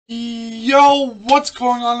Yo, what's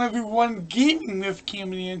going on everyone? Gaming with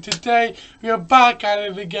Cameron, and today we are back at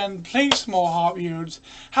it again, playing some more Hot Wheels.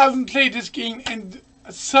 Haven't played this game in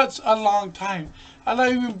such a long time. I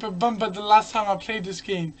don't even remember the last time I played this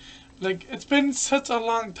game. Like, it's been such a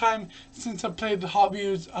long time since I played Hot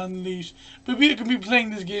Wheels Unleashed. But we're going to be playing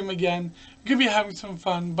this game again. We're going to be having some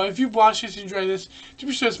fun. But if you watch this and enjoy this, do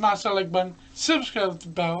be sure to smash that like button, subscribe to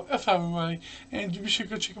the bell if you haven't already, and do be sure to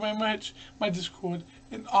go check out my merch, my Discord,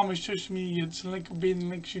 and all my social media. The link will be in the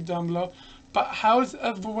link sheet down below. But how is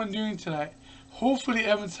everyone doing today? Hopefully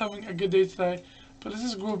everyone's having a good day today. But let's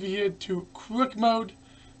just go over here to quick mode,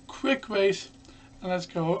 quick race. And let's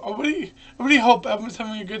go. I really hope everyone's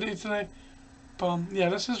having a good day today. Yeah,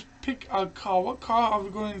 let's just pick our car. What car are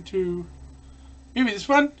we going to? Maybe this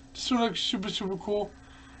one? This one looks super cool.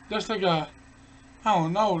 Looks like I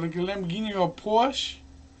don't know, like a Lamborghini or a Porsche.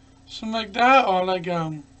 Something like that. Or like,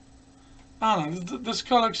 I don't know. This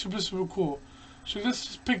car looks super cool. So let's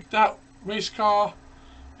just pick that race car.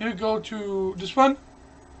 Maybe go to this one.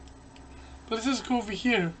 But let's just go over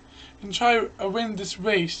here and try to win this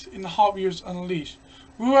race in Hot Wheels Unleashed.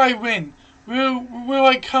 Will I win? Will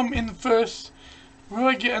I come in first? Will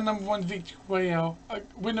I get a #1 victory out?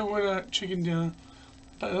 Winner chicken dinner.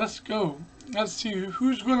 But let's go. Let's see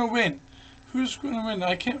who's gonna win. Who's gonna win?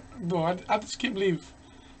 I can't, bro. I just can't believe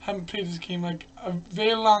I haven't played this game like a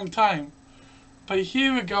very long time. But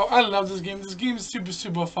here we go. I love this game. This game is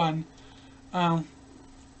super fun.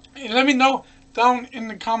 Let me know down in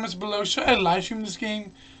the comments below. Should I live stream this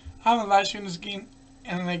game? I haven't live streamed this game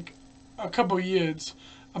in like a couple of years.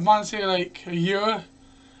 I want to say like a year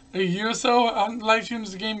or so. I haven't live streamed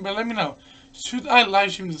this game, but let me know. Should I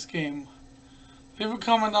live stream this game? Leave a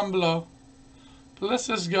comment down below. But let's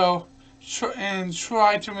just go and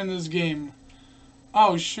try to win this game.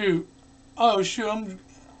 Oh shoot! Oh shoot!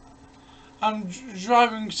 I'm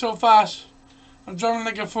driving so fast. I'm driving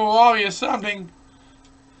like a Ferrari or something.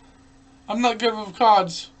 I'm not good with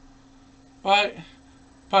cards, right?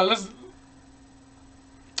 But let's,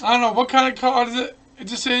 I don't know what kind of car is it. It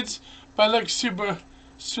just is, but it looks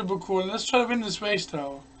super cool. Let's try to win this race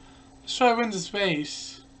though. Let's try to win this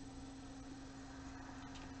race.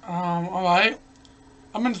 Alright.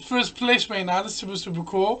 I'm in first place right now. That's super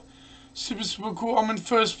cool. Super cool. I'm in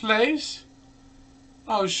first place.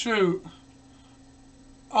 Oh shoot.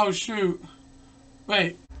 Oh shoot.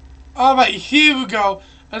 Wait. Alright, here we go.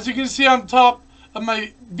 As you can see on top of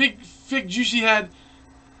my big, thick, juicy head.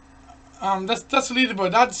 That's the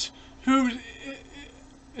leaderboard. That's who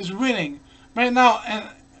is winning right now, and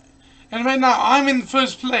right now I'm in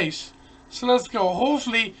first place. So let's go.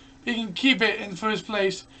 Hopefully we can keep it in first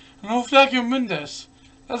place, and hopefully I can win this.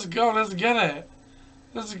 Let's go. Let's get it.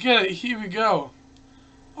 Let's get it. Here we go.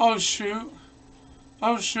 Oh shoot.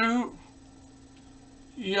 Oh shoot.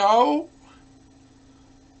 Yo.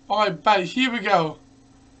 Alright, bye. Here we go.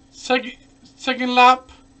 Second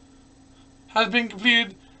lap has been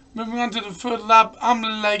completed. Moving on to the third lap. I'm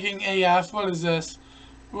lagging AF. What is this?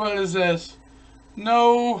 What is this?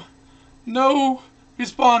 No. No.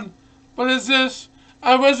 Respawn. What is this?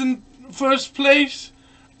 I was in first place.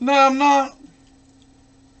 No, I'm not.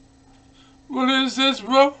 What is this,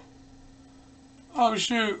 bro? Oh,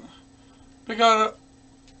 shoot. We gotta...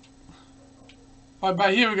 Alright,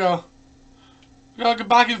 bye. Here we go. We gotta get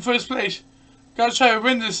back in first place. We gotta try to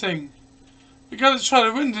win this thing. We gotta try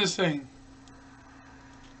to win this thing.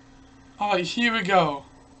 Alright, here we go.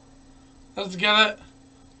 Let's get it.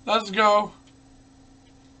 Let's go.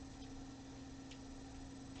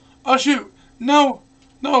 Oh shoot! No!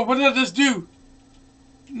 No, what did I just do?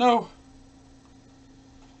 No.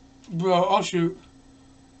 Bro, oh shoot.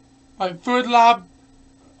 Alright, third lap.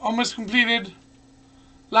 Almost completed.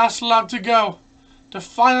 Last lap to go. The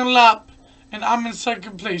final lap. And I'm in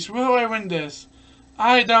second place. Will I win this?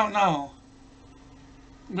 I don't know.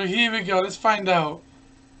 But here we go. Let's find out.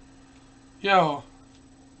 Yo.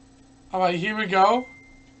 Alright, here we go.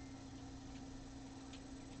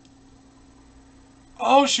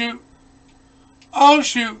 Oh shoot. Oh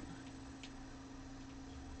shoot.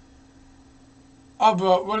 Oh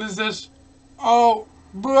bro, what is this? Oh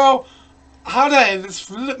bro. How did I just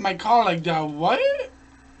flip my car like that? What?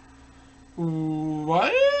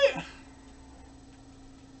 What?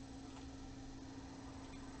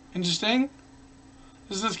 Interesting.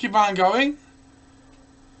 Does this keep on going?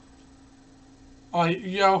 Oh,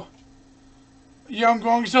 yo. Yo, I'm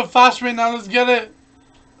going so fast right now. Let's get it.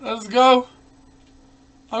 Let's go.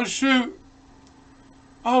 Oh, shoot.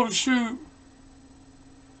 Oh, shoot.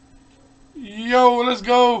 Yo, let's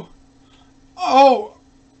go. Oh.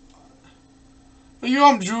 Yo,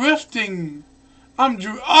 I'm drifting.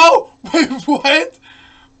 Oh, wait, what?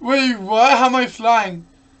 Wait, what? How am I flying?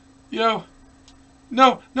 Yo.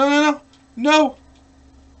 No, no, no, no. No.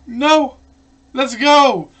 No. Let's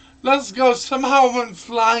go. Let's go. Somehow I went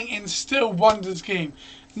flying and still won this game.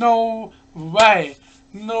 No way.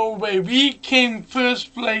 No way. We came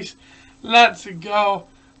first place. Let's go.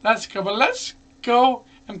 Let's go. But let's go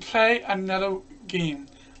and play another game.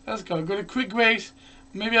 Let's go. Go to quick race.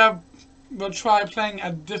 Maybe I will try playing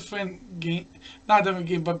a different game. Not a different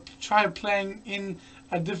game, but try playing in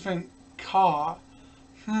a different car.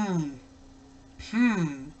 I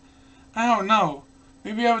don't know.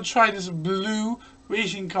 Maybe I would try this blue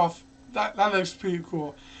racing car. That looks pretty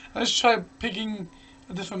cool. Let's try picking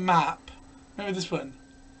a different map. Maybe this one.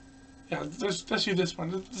 Yeah, let's do this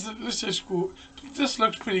one. This is cool. This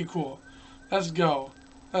looks pretty cool. Let's go.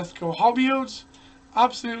 Let's go. Hot Wheels,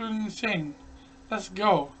 absolutely insane. Let's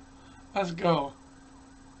go. Let's go.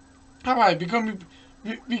 All right, we're going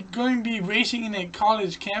to be racing in a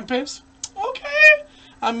college campus. Okay.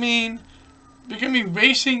 I mean, we're going to be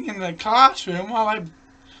racing in the classroom. All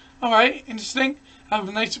right. Interesting. I have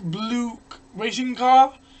a nice blue racing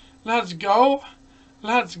car. Let's go.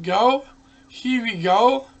 Let's go. Here we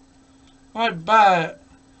go. I bet.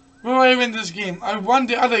 Will I win this game? I won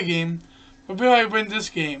the other game, but will I win this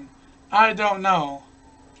game? I don't know.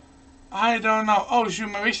 I don't know. Oh shoot,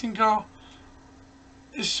 my racing car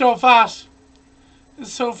is so fast.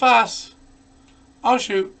 It's so fast. Oh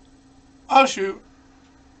shoot. Oh shoot.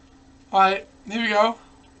 Alright, here we go.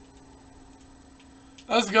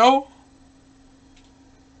 Let's go.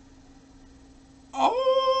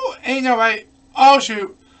 Oh, ain't no way. Oh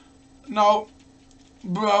shoot. No.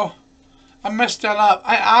 Bro. I messed that up.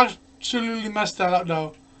 I absolutely messed that up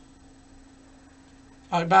though.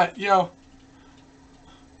 Alright, back. Yo.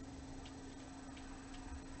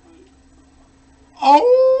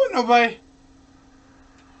 Oh, no way.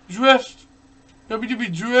 Drift.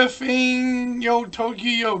 WWE drifting. Yo,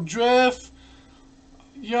 Tokyo drift.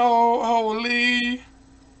 Yo, holy.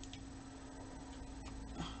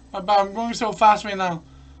 My bad, I'm going so fast right now.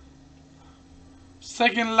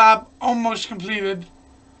 Second lap almost completed.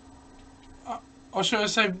 Or should I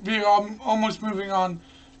say we're almost moving on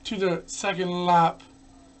to the second lap.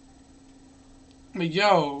 But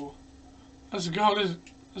yo, let's go,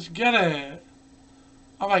 let's get it.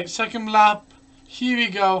 Alright, second lap. Here we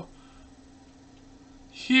go.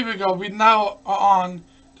 Here we go. We now are on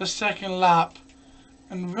the second lap.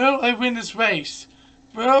 And will I win this race?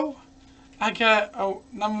 Will I get a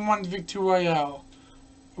 #1 victory royale?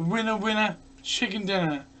 Winner, winner, chicken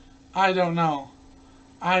dinner. I don't know.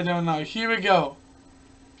 I don't know. Here we go.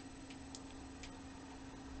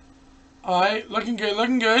 Alright, looking good,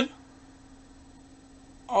 looking good.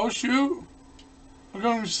 Oh shoot. We're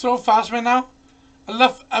going so fast right now. I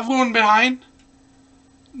left everyone behind.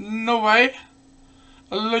 No way.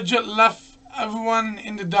 I legit left everyone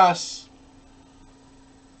in the dust.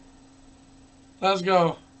 Let's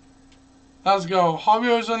go. Let's go.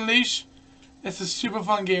 HotWheelsUnleashed. It's a super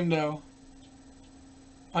fun game though.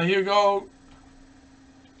 Alright, here we go.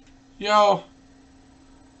 Yo.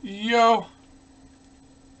 Yo.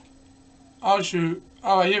 Oh shoot.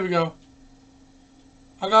 Alright, here we go.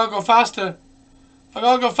 I gotta go faster. I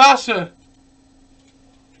gotta go faster.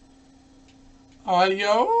 Alright,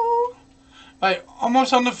 yo. Right,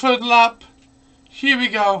 almost on the third lap. Here we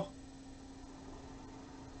go.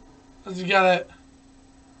 Let's get it.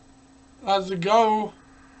 Let's go.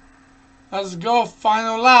 Let's go.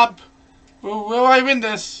 Final lap. Will I win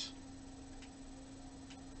this?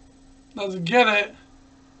 Let's get it.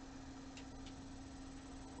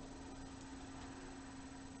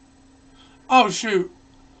 Oh shoot.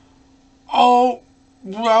 Oh,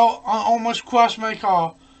 well, I almost crashed my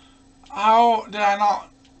car. How did I not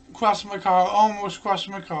crash my car? I almost crashed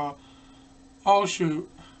my car. Oh shoot.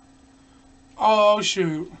 Oh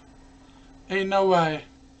shoot. Ain't no way.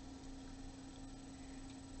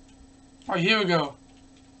 Alright, here we go.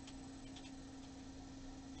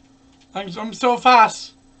 I'm so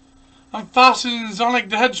fast. I'm faster than Sonic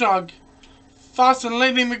the Hedgehog. Faster than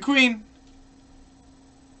Lightning McQueen.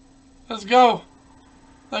 Let's go.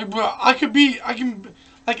 Like, bro, I could be a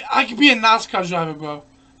NASCAR driver, bro.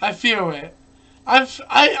 I feel it.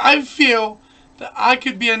 I feel that I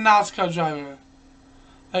could be a NASCAR driver.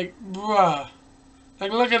 Like, bruh.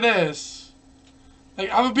 Like, look at this. Like,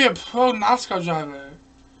 I would be a pro NASCAR driver.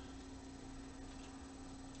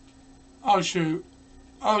 Oh, shoot.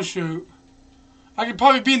 Oh, shoot. I could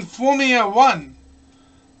probably be in Formula 1.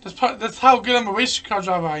 That's how good of a race car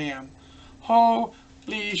driver I am.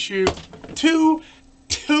 Holy shoot. Two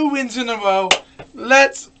wins in a row.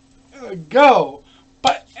 Let's go.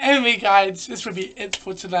 But anyway, guys, this will be it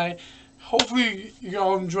for today. hopefully you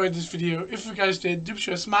all enjoyed this video. If you guys did, do be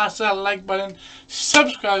sure to smash that like button,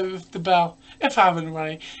 subscribe with the bell if I haven't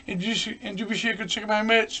already, and do be sure to check out my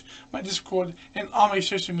merch, my Discord, and all my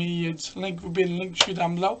social medias. Link will be in the link tree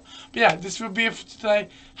down below. But yeah, this will be it for today.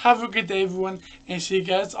 Have a good day, everyone, and see you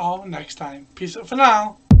guys all next time. Peace out for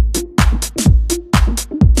now.